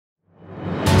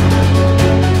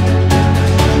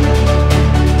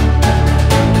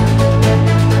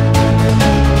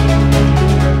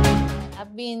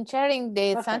chairing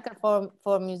the Perfect. Center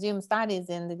for Museum Studies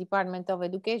in the Department of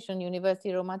Education,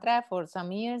 University Roma Tre, for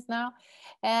some years now.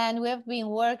 And we have been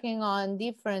working on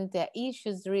different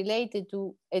issues related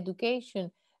to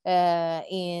education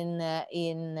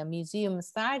in museum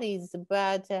studies,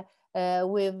 but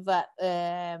with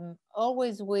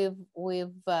always with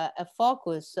a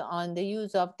focus on the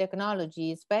use of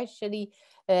technology, especially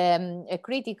a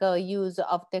critical use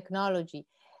of technology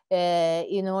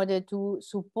in order to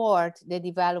support the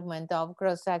development of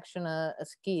cross-sectional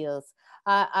skills.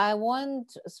 I won't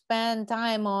spend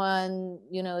time on,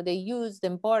 you know, the use, the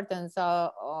importance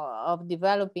of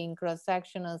developing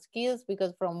cross-sectional skills,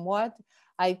 because from what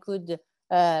I could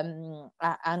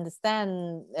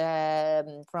understand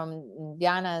from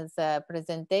Diana's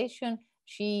presentation,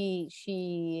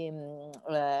 she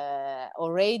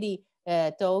already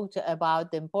talked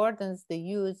about the importance, the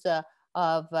use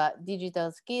of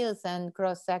digital skills and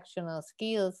cross-sectional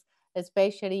skills,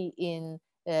 especially in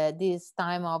this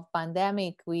time of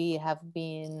pandemic we have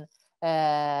been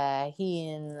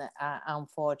in,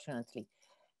 unfortunately.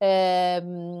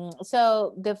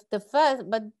 So the first,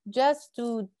 but just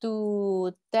to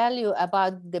tell you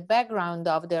about the background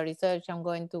of the research I'm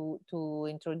going to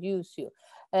introduce you.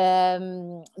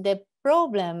 The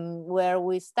problem where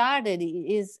we started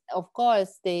is, of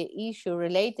course, the issue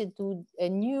related to a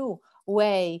new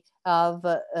way of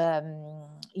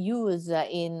use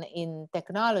in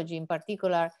technology, in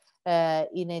particular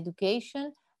in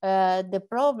education. The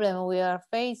problem we are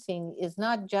facing is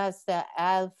not just a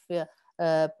health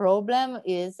problem,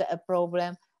 is a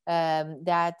problem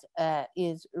that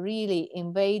is really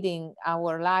invading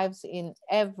our lives in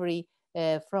every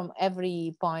from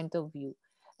every point of view.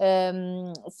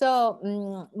 Now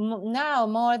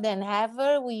more than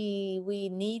ever, we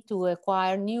need to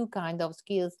acquire new kind of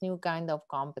skills, new kind of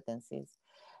competencies.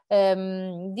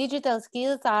 Digital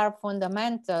skills are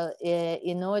fundamental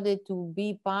in order to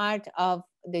be part of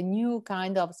the new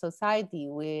kind of society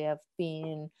we have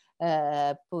been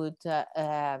put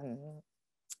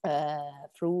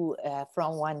through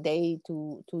from one day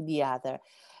to the other.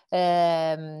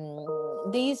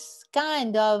 This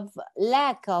kind of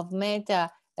lack of meta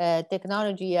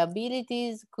technology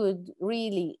abilities could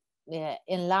really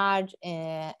enlarge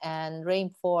and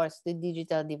reinforce the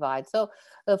digital divide. So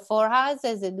for us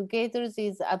as educators,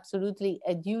 is absolutely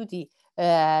a duty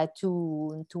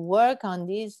to work on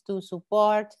this, to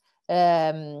support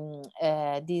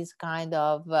this kind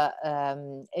of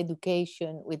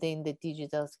education within the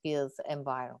digital skills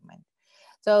environment.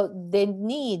 So they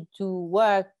need to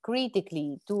work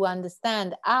critically to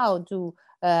understand how to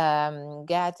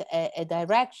get a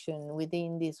direction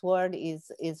within this world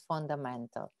is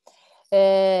fundamental.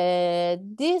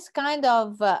 This kind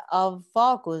of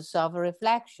focus, of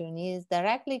reflection, is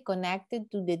directly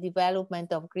connected to the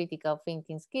development of critical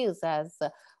thinking skills, as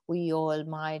we all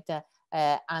might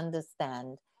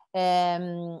understand.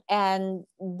 And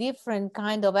different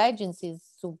kind of agencies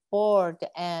support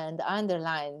and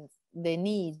underline the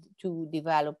need to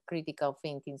develop critical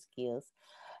thinking skills.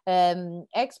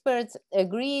 Experts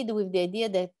agreed with the idea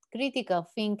that critical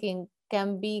thinking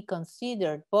can be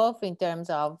considered both in terms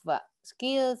of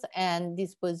skills and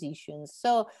dispositions.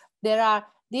 So there are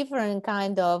different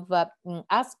kind of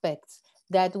aspects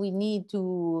that we need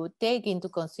to take into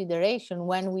consideration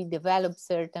when we develop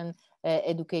certain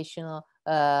educational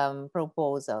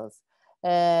proposals.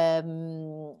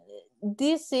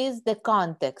 This is the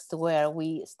context where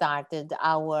we started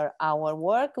our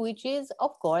work, which is,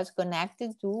 of course,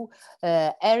 connected to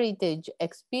heritage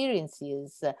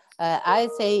experiences. I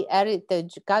say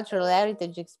heritage, cultural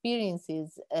heritage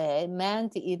experiences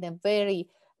meant in a very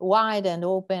wide and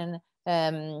open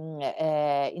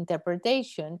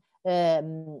interpretation,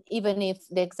 even if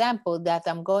the example that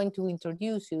I'm going to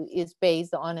introduce you is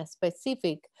based on a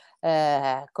specific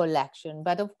collection.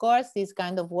 But of course, this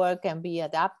kind of work can be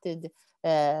adapted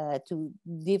to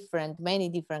many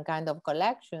different kind of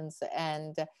collections,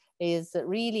 and is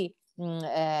really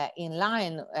in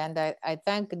line. And I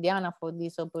thank Diana for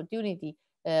this opportunity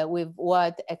with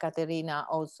what Ekaterina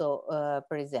also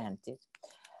presented.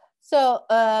 So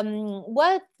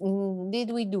what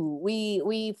did we do?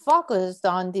 We focused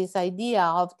on this idea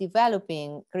of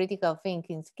developing critical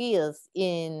thinking skills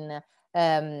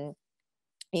um,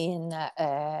 in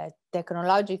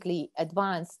technologically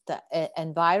advanced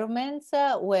environments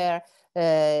where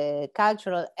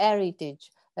cultural heritage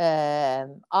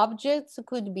objects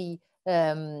could be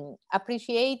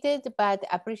appreciated, but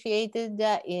appreciated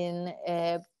in,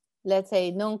 let's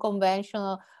say,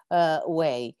 non-conventional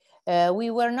way. We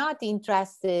were not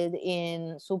interested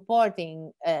in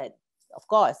supporting, of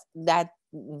course, that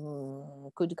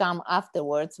could come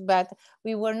afterwards, but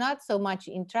we were not so much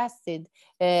interested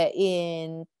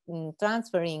in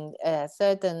transferring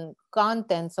certain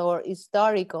contents or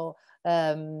historical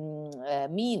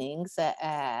meanings.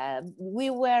 We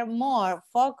were more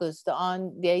focused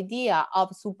on the idea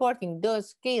of supporting those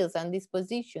skills and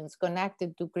dispositions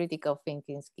connected to critical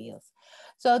thinking skills.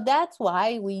 So that's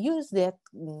why we use that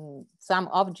some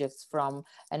objects from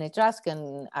an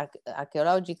Etruscan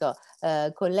archaeological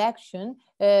collection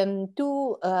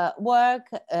to work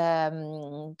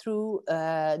through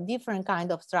different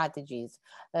kind of strategies.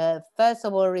 First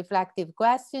of all, reflective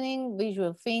questioning,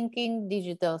 visual thinking,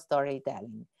 digital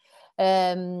storytelling.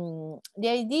 The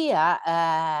idea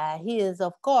is,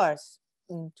 of course,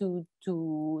 to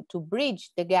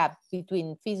bridge the gap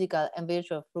between physical and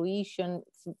virtual fruition,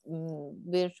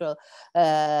 virtual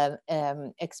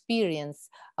experience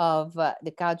of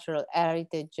the cultural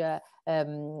heritage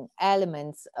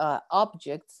elements,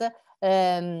 objects,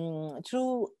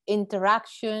 through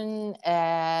interaction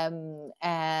and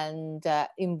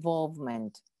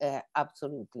involvement,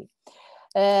 absolutely.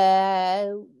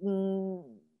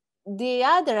 The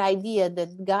other idea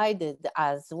that guided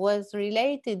us was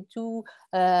related to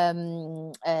a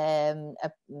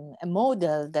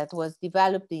model that was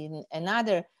developed in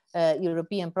another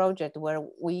European project where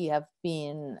we have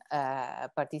been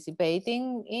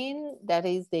participating in, that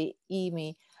is the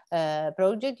EMI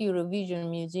project, Eurovision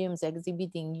Museums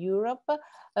Exhibiting Europe,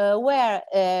 where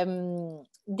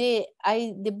the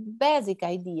basic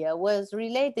idea was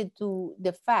related to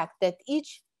the fact that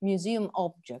each museum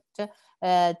object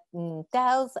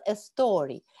tells a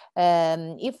story.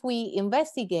 If we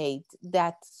investigate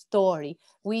that story,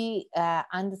 we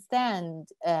understand,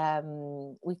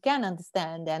 we can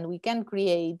understand and we can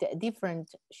create a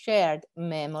different shared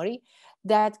memory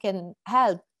that can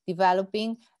help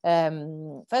developing,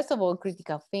 first of all,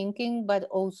 critical thinking, but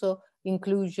also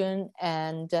inclusion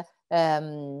and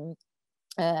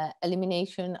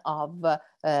elimination of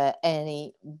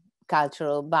any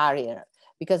cultural barrier,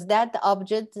 because that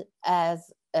object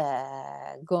has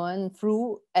gone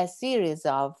through a series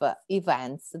of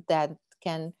events that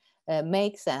can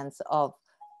make sense of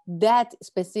that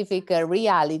specific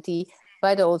reality,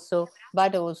 but also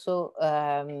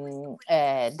the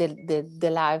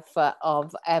life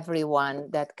of everyone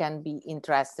that can be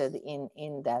interested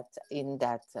in that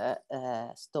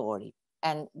story,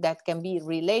 and that can be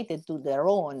related to their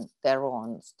own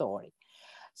story.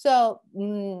 So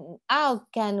how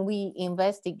can we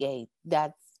investigate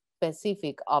that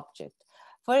specific object?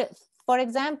 For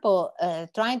example,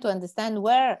 trying to understand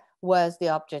where was the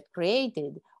object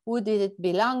created, who did it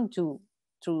belong to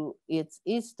through its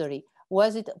history,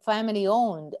 was it family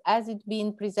owned, has it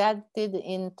been presented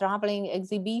in traveling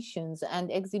exhibitions and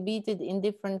exhibited in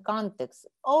different contexts?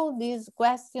 All these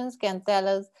questions can tell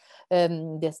us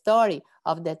the story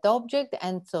of that object,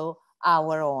 and so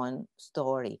our own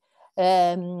story.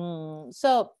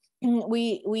 So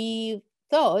we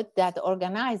thought that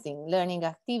organizing learning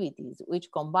activities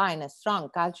which combine a strong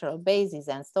cultural basis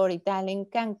and storytelling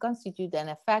can constitute an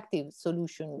effective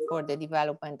solution for the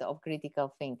development of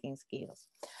critical thinking skills.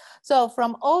 So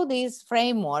from all this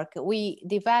framework, we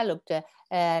developed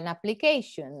an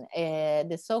application,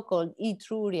 the so-called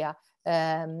Etruria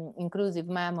Inclusive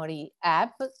Memory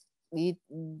app.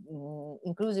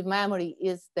 Inclusive Memory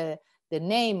is the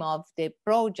name of the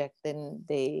project and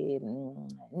the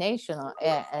national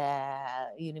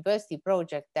university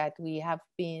project that we have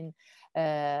been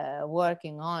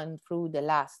working on through the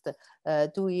last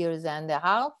 2 years and a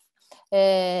half.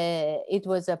 It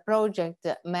was a project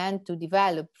meant to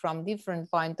develop from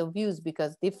different point of views,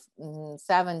 because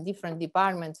 7 different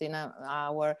departments in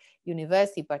our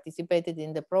university participated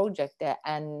in the project,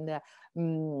 and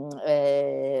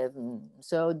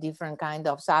so different kind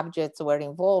of subjects were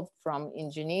involved, from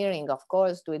engineering, of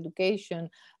course, to education,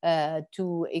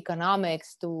 to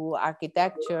economics, to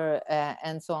architecture,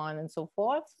 and so on and so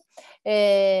forth.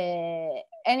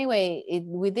 Anyway,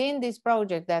 within this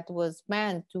project that was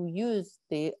meant to use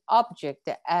the object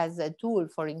as a tool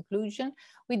for inclusion,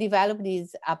 we developed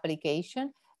this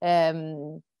application.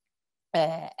 And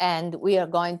we are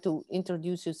going to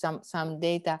introduce you some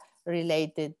data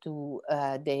related to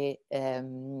the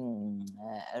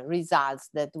results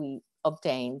that we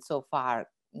obtained so far,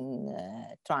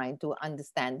 trying to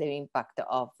understand the impact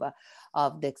of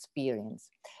the experience.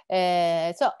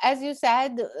 So as you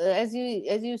said, as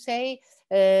you see,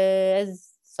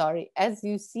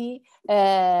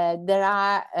 there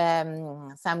are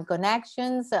some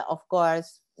connections, of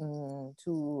course,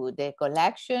 to the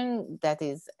collection that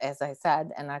is, as I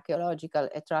said, an archaeological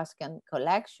Etruscan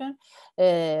collection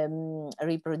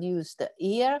reproduced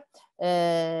here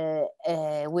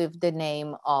with the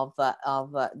name of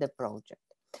the project.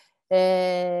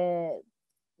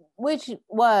 Which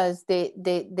was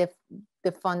the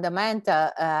fundamental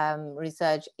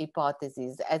research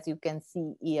hypothesis, as you can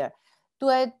see here, to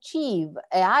achieve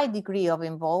a high degree of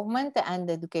involvement and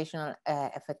educational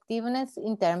effectiveness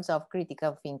in terms of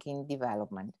critical thinking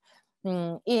development.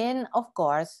 In, of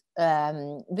course,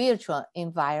 virtual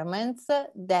environments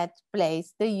that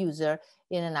place the user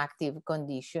in an active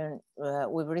condition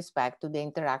with respect to the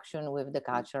interaction with the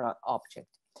cultural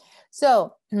object.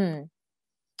 So,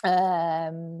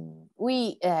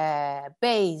 we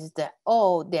based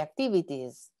all the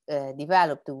activities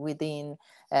developed within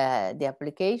the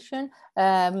application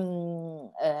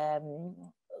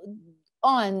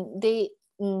on the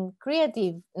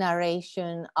creative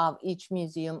narration of each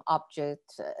museum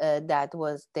object that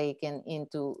was taken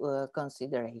into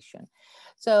consideration.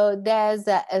 So there's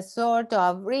a sort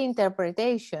of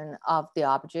reinterpretation of the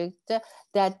object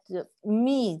that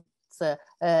meets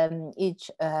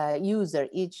each user,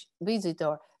 each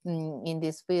visitor in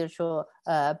this virtual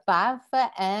path,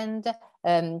 and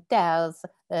tells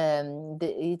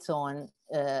its own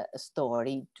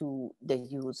story to the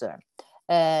user.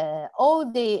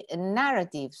 All the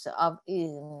narratives of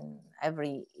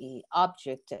every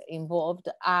object involved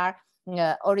are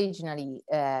originally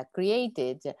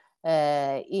created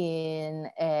in,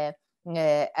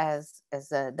 as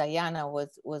Diana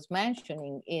was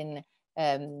mentioning, in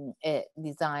a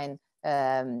design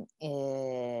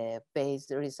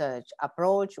based research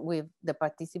approach with the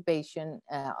participation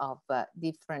of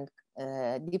different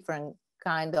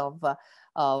kind of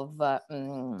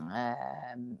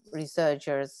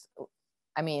researchers.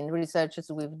 I mean, researchers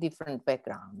with different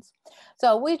backgrounds.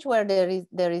 So which were the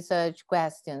research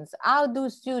questions? How do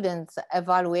students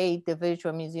evaluate the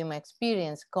virtual museum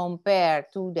experience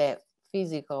compared to the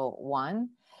physical one?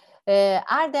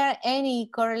 Are there any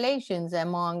correlations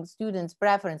among students'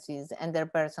 preferences and their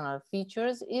personal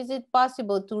features? Is it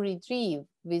possible to retrieve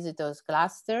visitors'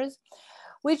 clusters?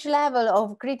 Which level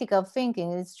of critical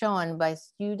thinking is shown by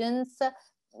students?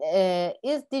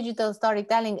 Is digital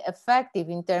storytelling effective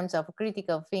in terms of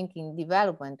critical thinking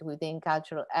development within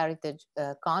cultural heritage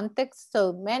context?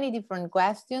 So many different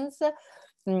questions.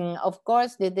 Of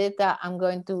course, the data I'm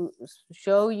going to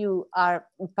show you are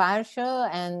partial,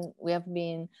 and we have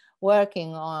been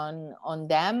working on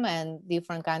them, and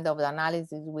different kind of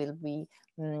analysis will be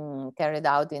carried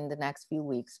out in the next few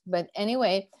weeks. But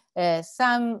anyway,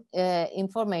 some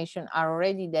information are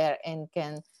already there and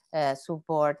can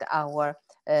support our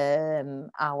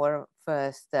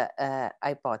first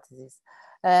hypothesis.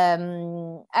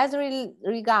 As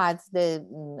regards the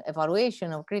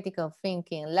evaluation of critical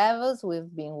thinking levels,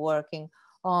 we've been working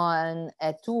on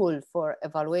a tool for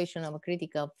evaluation of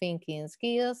critical thinking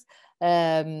skills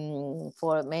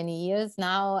for many years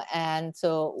now. And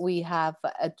so we have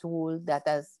a tool that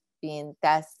has been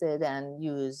tested and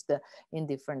used in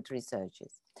different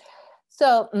researches.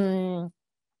 So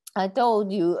I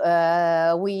told you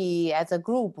we, as a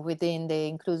group within the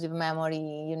Inclusive Memory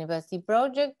University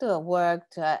project,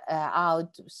 worked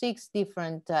out 6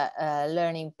 different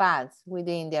learning paths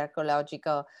within the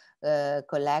archaeological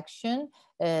collection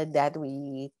that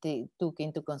we took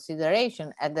into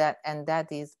consideration, and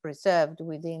that is preserved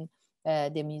within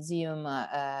the museum,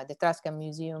 the Etruscan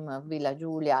Museum of Villa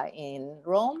Giulia in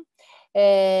Rome.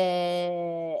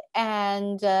 As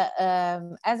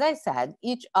I said,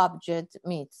 each object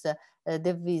meets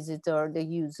the visitor, the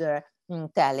user,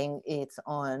 telling its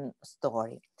own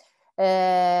story.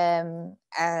 Here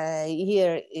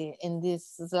in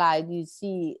this slide, you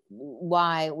see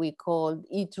why we called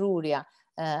Etruria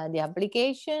the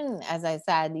application. As I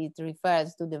said, it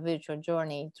refers to the virtual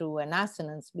journey through an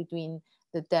assonance between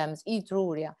the terms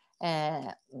Etruria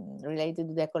related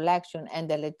to the collection and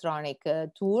the electronic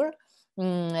tour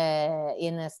in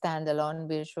a standalone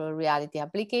virtual reality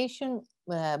application,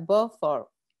 both for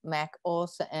Mac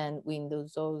OS and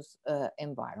Windows OS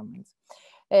environments.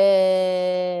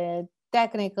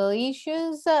 Technical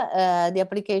issues, the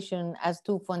application has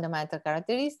 2 fundamental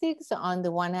characteristics. On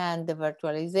the one hand, the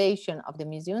virtualization of the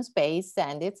museum space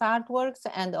and its artworks,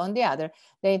 and on the other,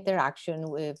 the interaction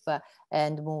with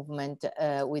and movement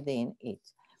within it.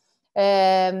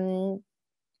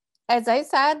 As I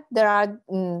said,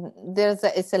 there's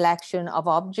a selection of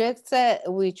objects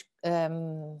which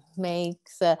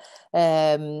makes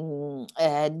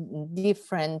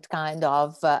different kind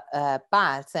of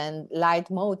paths and light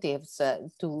motives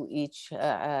to each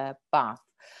path.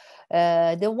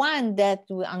 The one that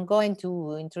I'm going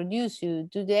to introduce you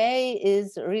today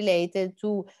is related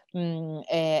to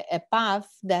a path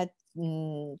that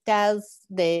tells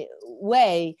the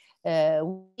way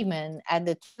women at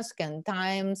the Tuscan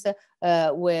times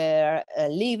were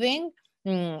living,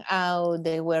 how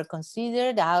they were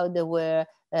considered, how they were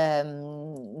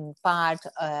part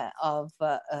of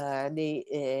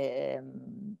the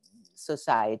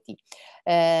society.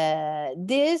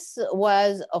 This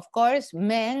was, of course,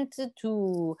 meant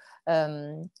to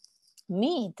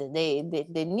meet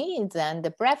the needs and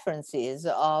the preferences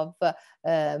of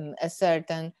a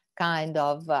certain kind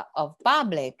of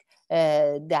public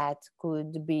that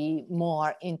could be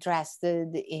more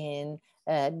interested in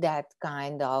that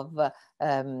kind of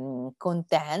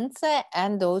contents,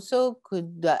 and also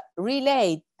could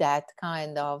relate that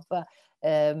kind of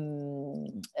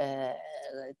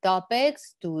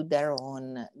topics to their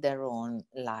own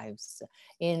lives,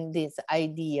 in this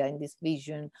idea, in this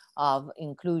vision of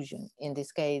inclusion, in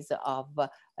this case of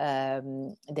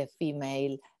the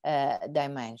female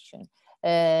dimension.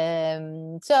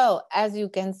 So as you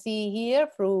can see here,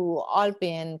 through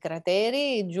Alpine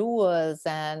crateri, jewels,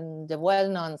 and the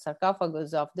well-known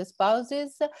sarcophagus of the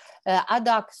spouses, ad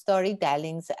hoc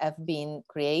storytellings have been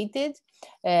created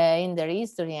in their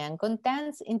history and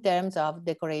contents in terms of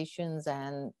decorations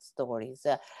and stories.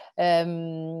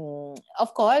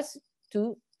 Of course,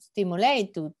 to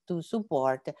stimulate, to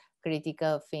support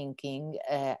critical thinking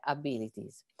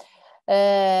abilities.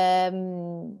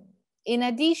 In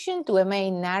addition to a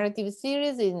main narrative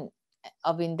series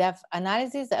of in-depth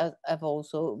analysis have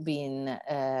also been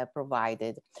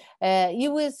provided.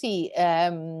 You will see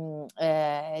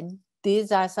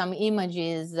these are some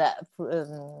images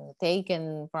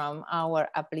taken from our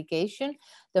application.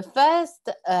 The first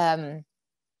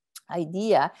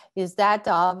idea is that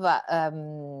of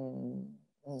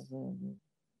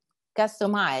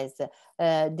customize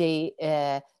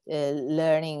the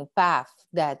learning path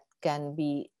that can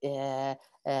be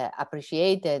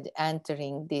appreciated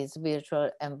entering this virtual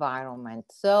environment.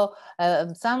 So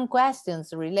some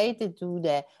questions related to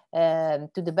the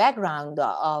background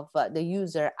of the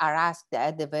user are asked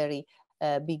at the very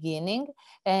beginning,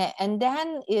 and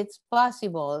then it's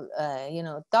possible,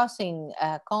 tossing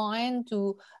a coin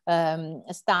to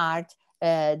start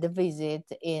the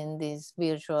visit in this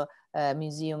virtual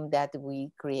museum that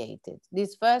we created.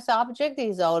 This first object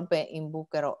is Olpe in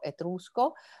Bucero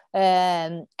Etrusco,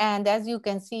 and as you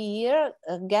can see here,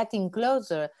 getting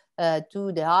closer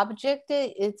to the object,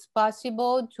 it's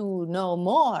possible to know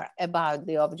more about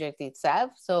the object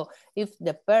itself. So if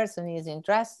the person is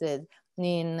interested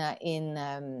in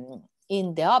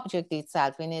the object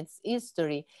itself, in its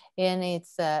history, in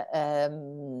its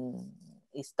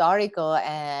historical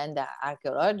and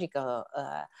archaeological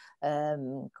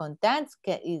contents,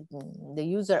 the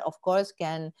user, of course,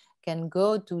 can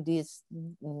go to this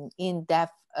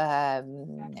in-depth.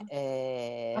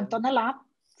 Antonella,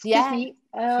 excuse yeah. me,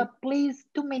 please,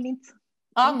 2 minutes.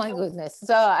 Oh my goodness.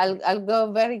 So I'll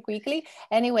go very quickly.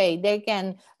 Anyway, they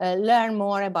can learn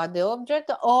more about the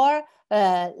object, or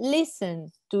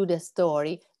listen to the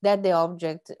story that the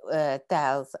object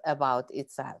tells about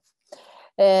itself.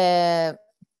 I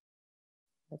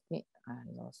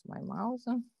lost my mouse.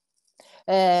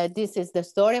 This is the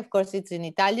story. Of course, it's in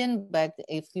Italian, but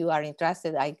if you are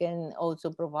interested, I can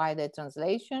also provide a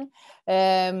translation.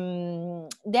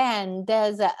 Then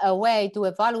there's a way to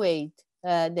evaluate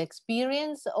the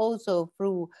experience also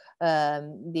through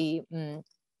the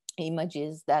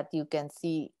images that you can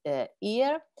see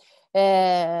here.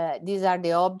 These are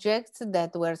the objects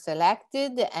that were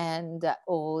selected and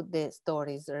all the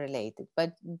stories related.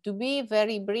 But to be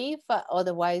very brief,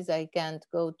 otherwise I can't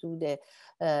go to the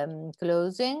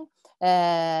closing.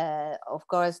 Of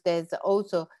course, there's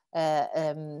also there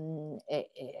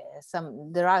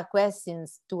are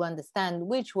questions to understand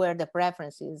which were the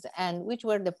preferences and which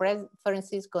were the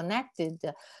preferences connected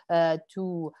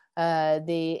to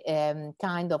the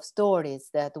kind of stories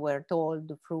that were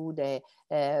told through the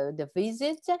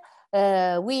visit.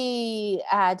 We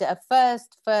had a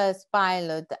first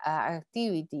pilot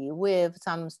activity with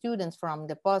some students from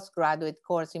the postgraduate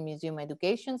course in museum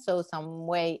education, so some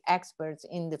way experts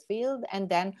in the field, and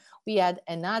then we had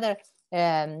another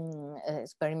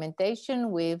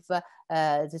experimentation with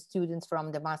the students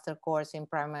from the master course in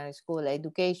primary school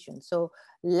education. So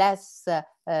less,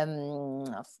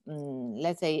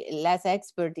 let's say, less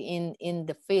expert in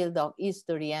the field of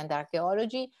history and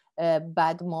archaeology,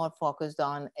 but more focused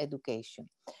on education.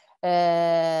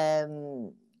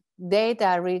 Data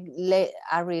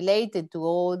are related to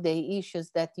all the issues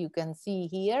that you can see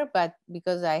here, but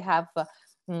because I have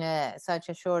such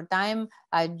a short time,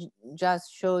 I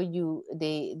just show you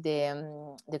the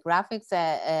graphics,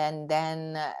 and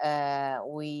then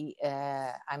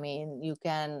I mean, you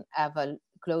can have a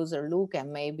closer look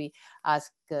and maybe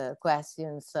ask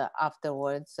questions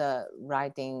afterwards,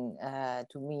 writing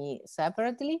to me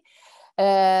separately.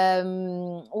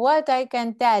 What I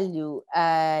can tell you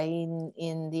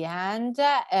in the end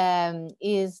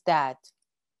is that,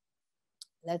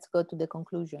 let's go to the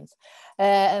conclusions,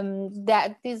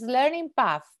 that this learning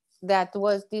path that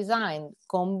was designed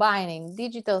combining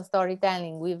digital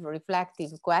storytelling with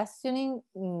reflective questioning,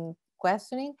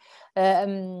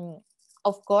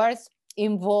 of course,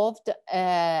 involved,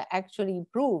 actually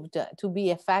proved to be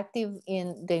effective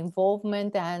in the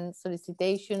involvement and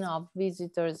solicitation of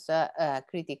visitors'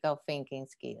 critical thinking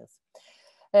skills.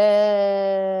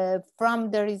 From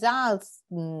the results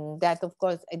that, of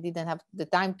course, I didn't have the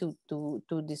time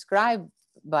to describe,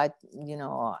 but you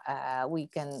know, we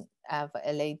can have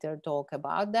a later talk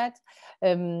about that.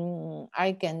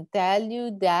 I can tell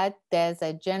you that there's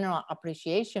a general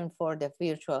appreciation for the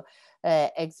virtual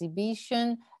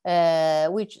exhibition,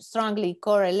 which strongly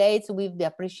correlates with the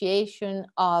appreciation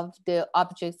of the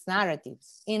object's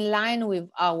narratives, in line with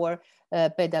our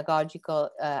pedagogical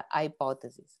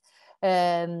hypothesis.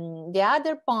 The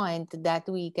other point that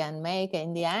we can make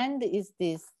in the end is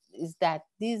that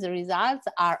these results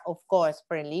are, of course,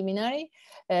 preliminary,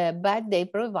 but they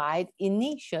provide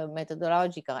initial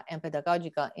methodological and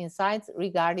pedagogical insights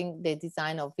regarding the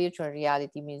design of virtual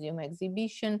reality museum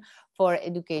exhibition for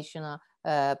educational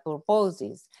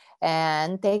purposes.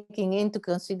 And taking into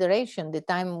consideration the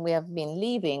time we have been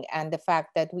living and the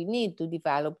fact that we need to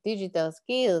develop digital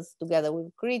skills together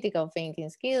with critical thinking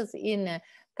skills in a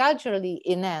culturally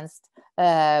enhanced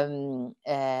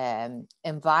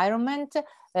environment,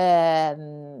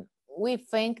 we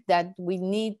think that we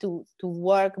need to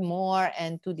work more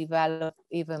and to develop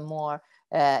even more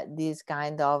these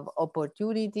kind of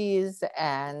opportunities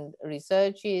and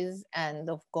researches, and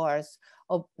of course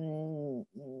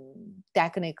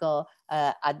technical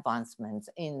advancements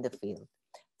in the field.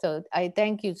 So I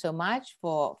thank you so much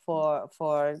for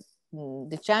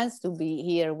the chance to be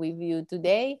here with you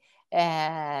today,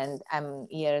 and I'm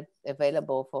here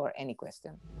available for any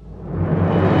question.